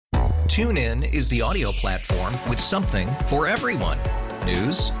TuneIn is the audio platform with something for everyone.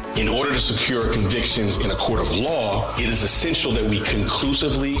 News. In order to secure convictions in a court of law, it is essential that we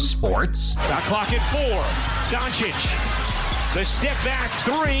conclusively. Sports. Shot clock at 4. Doncic. The step back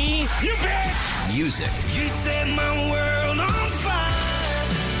 3. You bet. Music. You set my world on fire.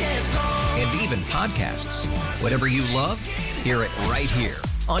 Yes, and even podcasts. Whatever you love, hear it right here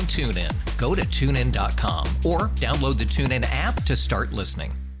on TuneIn. Go to TuneIn.com or download the TuneIn app to start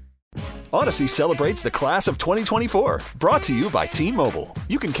listening. Odyssey celebrates the class of 2024, brought to you by T-Mobile.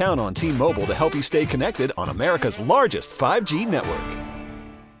 You can count on T-Mobile to help you stay connected on America's largest 5G network.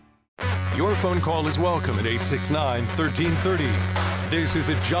 Your phone call is welcome at 869-1330. This is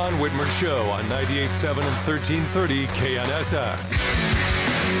the John Whitmer Show on 98.7 and 1330 KNSS.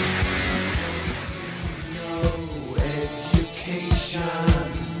 no education.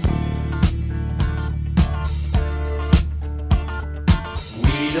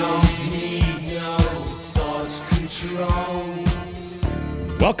 We don't need no thought control.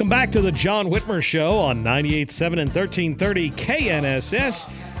 Welcome back to the John Whitmer Show on 98.7 and 1330 KNSS,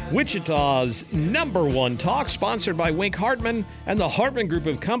 Wichita's #1 talk, sponsored by Wink Hartman and the Hartman Group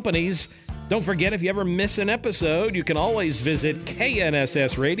of Companies. Don't forget, if you ever miss an episode, you can always visit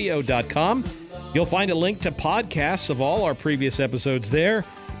knssradio.com. You'll find a link to podcasts of all our previous episodes there.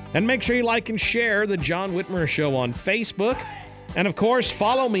 And make sure you like and share the John Whitmer Show on Facebook. And of course,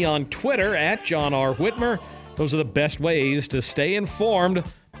 follow me on Twitter at John R. Whitmer. Those are the best ways to stay informed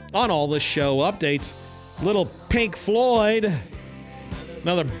on all the show updates. Little Pink Floyd,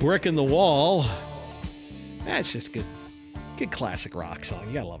 another brick in the wall. That's just a good classic rock song.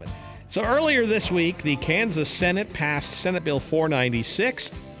 You gotta love it. So earlier this week, the Kansas Senate passed Senate Bill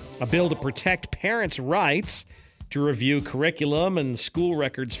 496, a bill to protect parents' rights to review curriculum and school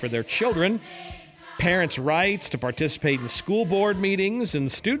records for their children, parents' rights to participate in school board meetings, and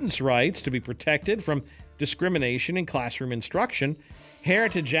students' rights to be protected from discrimination in classroom instruction.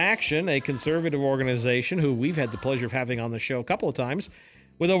 Heritage Action, a conservative organization who we've had the pleasure of having on the show a couple of times,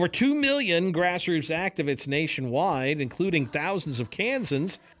 with over 2 million grassroots activists nationwide, including thousands of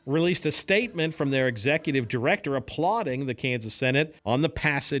Kansans, released a statement from their executive director applauding the Kansas Senate on the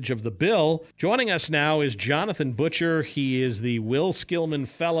passage of the bill. Joining us now is Jonathan Butcher. He is the Will Skillman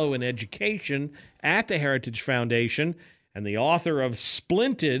Fellow in Education at the Heritage Foundation and the author of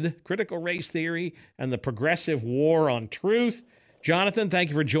Splinted, Critical Race Theory and the Progressive War on Truth. Jonathan, thank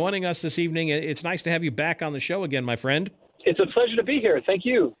you for joining us this evening. It's nice to have you back on the show again, my friend. It's a pleasure to be here. Thank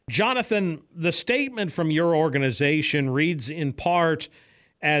you. Jonathan, the statement from your organization reads in part,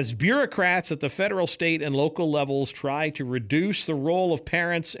 as bureaucrats at the federal, state, and local levels try to reduce the role of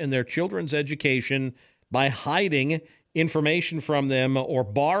parents in their children's education by hiding information from them or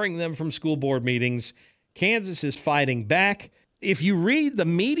barring them from school board meetings, Kansas is fighting back. If you read the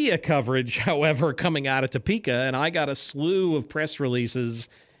media coverage, however, coming out of Topeka, and I got a slew of press releases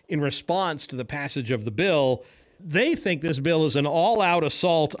in response to the passage of the bill, they think this bill is an all-out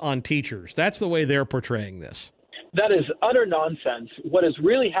assault on teachers. That's the way they're portraying this. That is utter nonsense. What is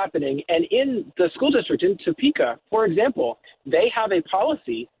really happening, and in the school district in Topeka, for example, they have a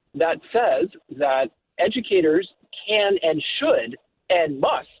policy that says that educators can and should and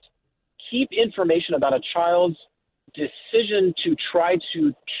must keep information about a child's decision to try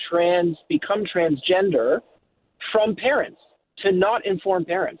to become transgender from parents, to not inform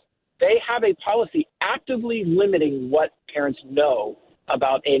parents. They have a policy actively limiting what parents know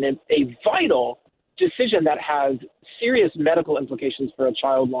about a vital decision that has serious medical implications for a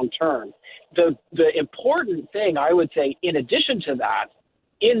child long term. The important thing, I would say, in addition to that,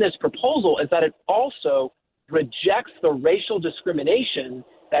 in this proposal is that it also rejects the racial discrimination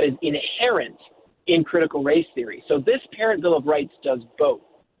that is inherent in critical race theory. So this Parent Bill of Rights does both.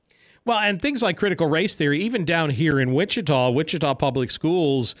 Well, and things like critical race theory, even down here in Wichita Public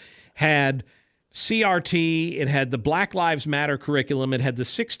Schools had CRT, it had the Black Lives Matter curriculum, it had the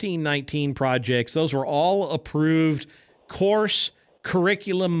 1619 projects. Those were all approved course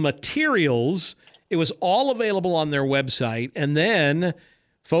curriculum materials. It was all available on their website. And then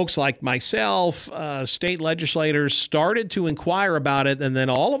folks like myself, state legislators, started to inquire about it. And then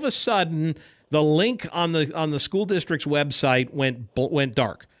all of a sudden, the link on the school district's website went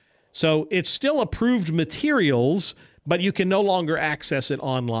dark. So it's still approved materials, but you can no longer access it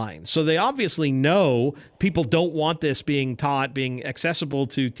online. So they obviously know people don't want this being taught, being accessible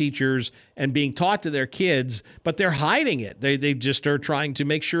to teachers and being taught to their kids, but they're hiding it. They just are trying to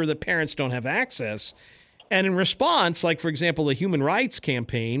make sure that parents don't have access. And in response, like, for example, the Human Rights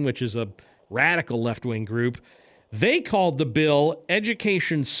Campaign, which is a radical left-wing group, they called the bill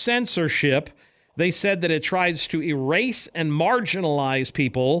education censorship. They said that it tries to erase and marginalize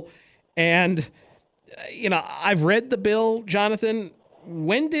people And, I've read the bill, Jonathan.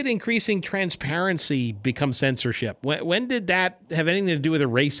 When did increasing transparency become censorship? When did that have anything to do with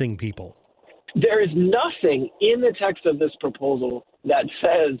erasing people? There is nothing in the text of this proposal that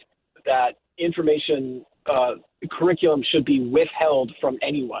says that information curriculum should be withheld from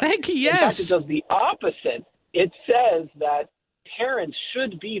anyone. Thank you, yes. In fact, it does the opposite. It says that parents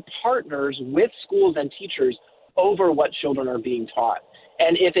should be partners with schools and teachers over what children are being taught.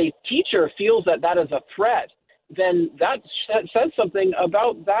 And if a teacher feels that that is a threat, then that says something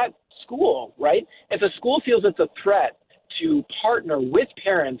about that school, right? If a school feels it's a threat to partner with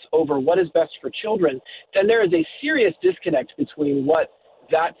parents over what is best for children, then there is a serious disconnect between what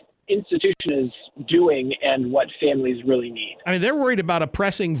that institution is doing and what families really need. I mean, they're worried about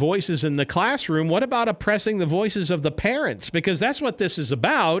oppressing voices in the classroom. What about oppressing the voices of the parents? Because that's what this is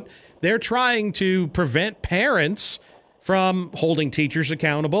about. They're trying to prevent parents from holding teachers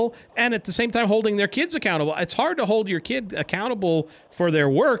accountable and at the same time holding their kids accountable. It's hard to hold your kid accountable for their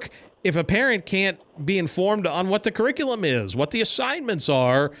work if a parent can't be informed on what the curriculum is, what the assignments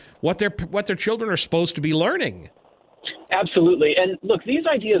are, what their children are supposed to be learning. Absolutely. And look, these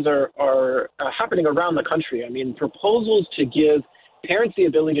ideas are happening around the country. I mean, proposals to give parents the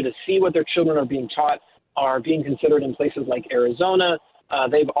ability to see what their children are being taught are being considered in places like Arizona.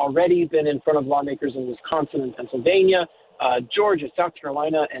 They've already been in front of lawmakers in Wisconsin and Pennsylvania, Georgia, South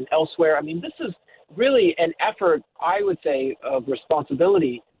Carolina, and elsewhere. I mean, this is really an effort, I would say, of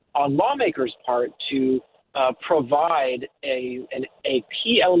responsibility on lawmakers' part to provide a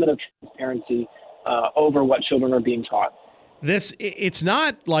key element of transparency over what children are being taught. It's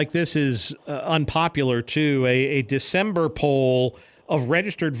not like this is unpopular, too. A December poll of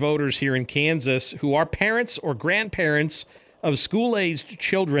registered voters here in Kansas who are parents or grandparents of school-aged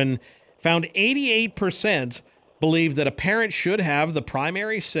children found 88% believe that a parent should have the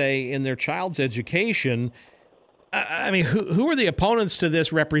primary say in their child's education. I mean, who are the opponents to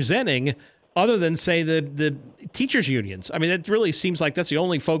this representing other than, say, the teachers' unions? I mean, it really seems like that's the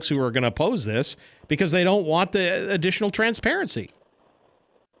only folks who are going to oppose this because they don't want the additional transparency.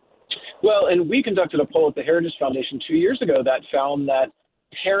 Well, and we conducted a poll at the Heritage Foundation 2 years ago that found that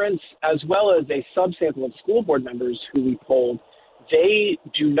parents, as well as a subsample of school board members who we polled, they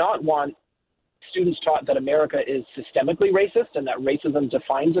do not want students taught that America is systemically racist and that racism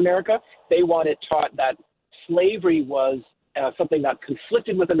defines America. They want it taught that slavery was something that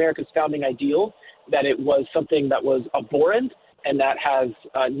conflicted with America's founding ideals, that it was something that was abhorrent and that has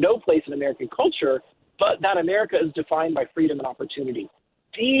no place in American culture, but that America is defined by freedom and opportunity.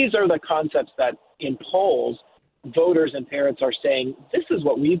 These are the concepts that in polls, voters and parents are saying, this is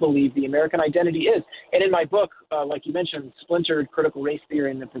what we believe the American identity is. And in my book, like you mentioned, Splintered Critical Race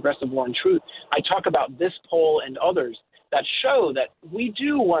Theory and the Progressive War on Truth, I talk about this poll and others that show that we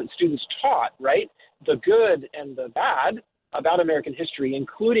do want students taught, right, the good and the bad about American history,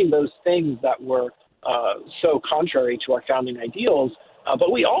 including those things that were so contrary to our founding ideals.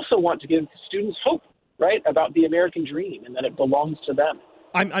 But we also want to give students hope, right, about the American dream and that it belongs to them.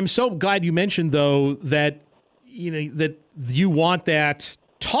 I'm so glad you mentioned, though, that that you want that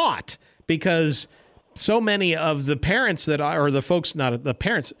taught, because so many of the parents that are, or the folks, not the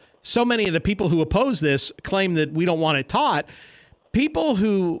parents, so many of the people who oppose this claim that we don't want it taught. People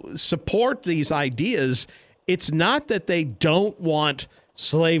who support these ideas, it's not that they don't want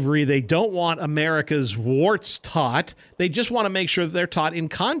slavery, they don't want America's warts taught. They just want to make sure that they're taught in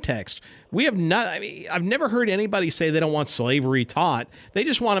context. We have not, I've never heard anybody say they don't want slavery taught. They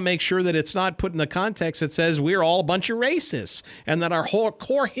just want to make sure that it's not put in the context that says we're all a bunch of racists and that our whole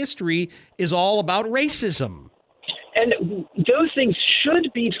core history is all about racism. And those things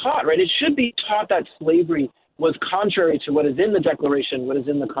should be taught, right? It should be taught that slavery was contrary to what is in the Declaration, what is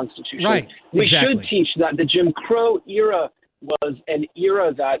in the Constitution. Right, we exactly. should teach that the Jim Crow era was an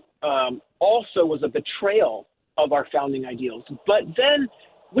era that also was a betrayal of our founding ideals. But then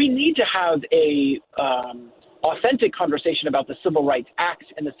we need to have a authentic conversation about the Civil Rights Act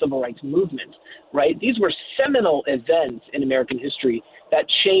and the Civil Rights Movement, right? These were seminal events in American history that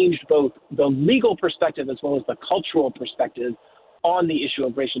changed both the legal perspective as well as the cultural perspective on the issue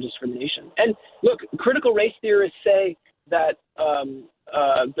of racial discrimination. And look, critical race theorists say that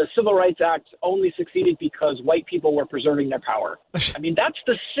the Civil Rights Act only succeeded because white people were preserving their power. I mean, that's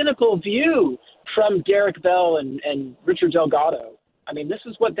the cynical view from Derek Bell and Richard Delgado. I mean, this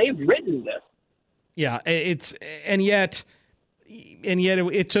is what they've written this. Yeah, and yet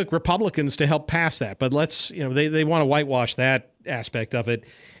it took Republicans to help pass that. But let's, they want to whitewash that aspect of it.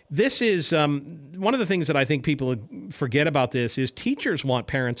 this is one of the things that I think people forget about this is teachers want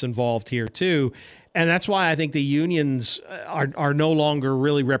parents involved here too. And that's why I think the unions are no longer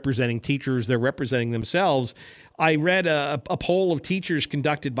really representing teachers. They're representing themselves. I read a poll of teachers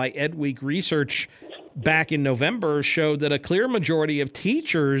conducted by EdWeek Research back in November showed that a clear majority of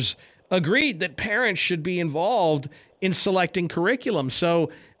teachers agreed that parents should be involved in selecting curriculum. So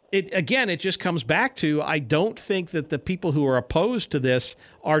it just comes back to, I don't think that the people who are opposed to this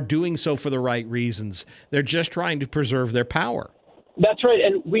are doing so for the right reasons. They're just trying to preserve their power. That's right.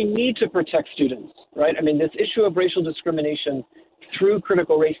 And we need to protect students, right? I mean, this issue of racial discrimination through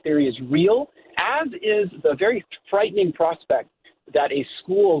critical race theory is real, as is the very frightening prospect that a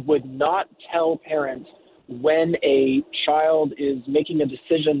school would not tell parents when a child is making a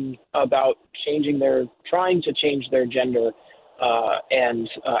decision about trying to change their gender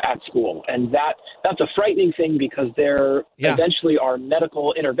at school. And that's a frightening thing, because there eventually are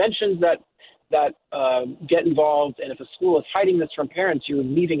medical interventions that get involved. And if a school is hiding this from parents, you're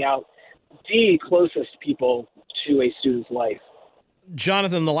leaving out the closest people to a student's life.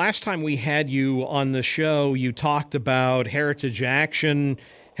 Jonathan, the last time we had you on the show, you talked about Heritage Action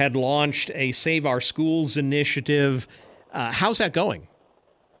had launched a Save Our Schools initiative. How's that going?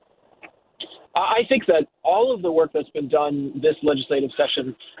 I think that all of the work that's been done this legislative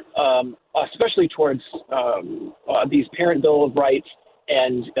session, especially towards these Parent Bill of Rights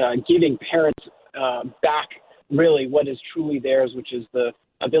and giving parents back really what is truly theirs, which is the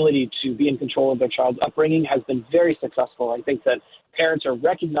ability to be in control of their child's upbringing, has been very successful. I think that parents are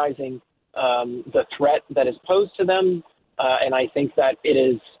recognizing the threat that is posed to them, and I think that it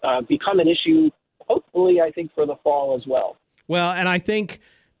has become an issue, hopefully, I think, for the fall as well. Well, and I think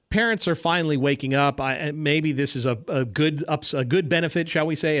parents are finally waking up. Maybe this is a good benefit, shall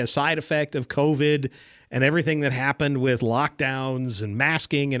we say, a side effect of COVID and everything that happened with lockdowns and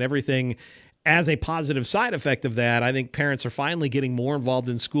masking and everything. As a positive side effect of that, I think parents are finally getting more involved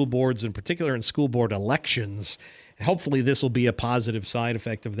in school boards, in particular in school board elections. Hopefully this will be a positive side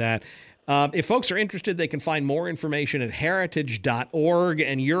effect of that. If folks are interested, they can find more information at heritage.org,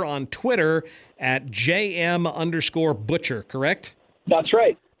 and you're on Twitter at JM_Butcher, correct? That's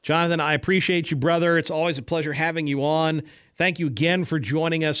right. Jonathan, I appreciate you, brother. It's always a pleasure having you on. Thank you again for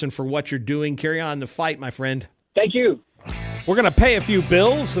joining us and for what you're doing. Carry on the fight, my friend. Thank you. We're going to pay a few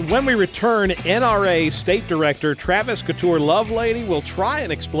bills, and when we return, NRA State Director Travis Couture-Lovelady will try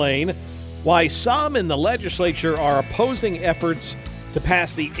and explain why some in the legislature are opposing efforts to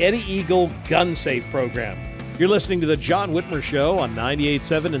pass the Eddie Eagle Gun Safe program. You're listening to The John Whitmer Show on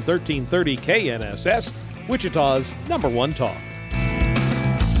 98.7 and 1330 KNSS, Wichita's #1 talk.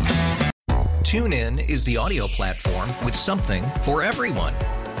 TuneIn is the audio platform with something for everyone.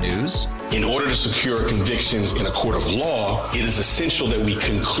 News. In order to secure convictions in a court of law, it is essential that we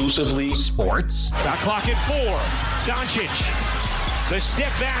conclusively. Sports. Shot clock at 4. Doncic. The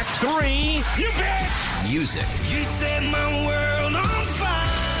step back 3. You bet. Music. You set my world on fire.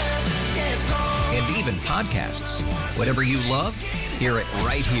 Yes, and even podcasts. Whatever you love, hear it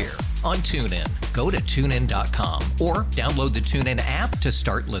right here on TuneIn. Go to TuneIn.com or download the TuneIn app to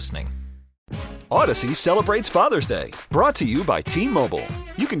start listening. Odyssey celebrates Father's Day, brought to you by T-Mobile.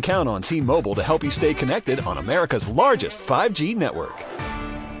 You can count on T-Mobile to help you stay connected on America's largest 5G network.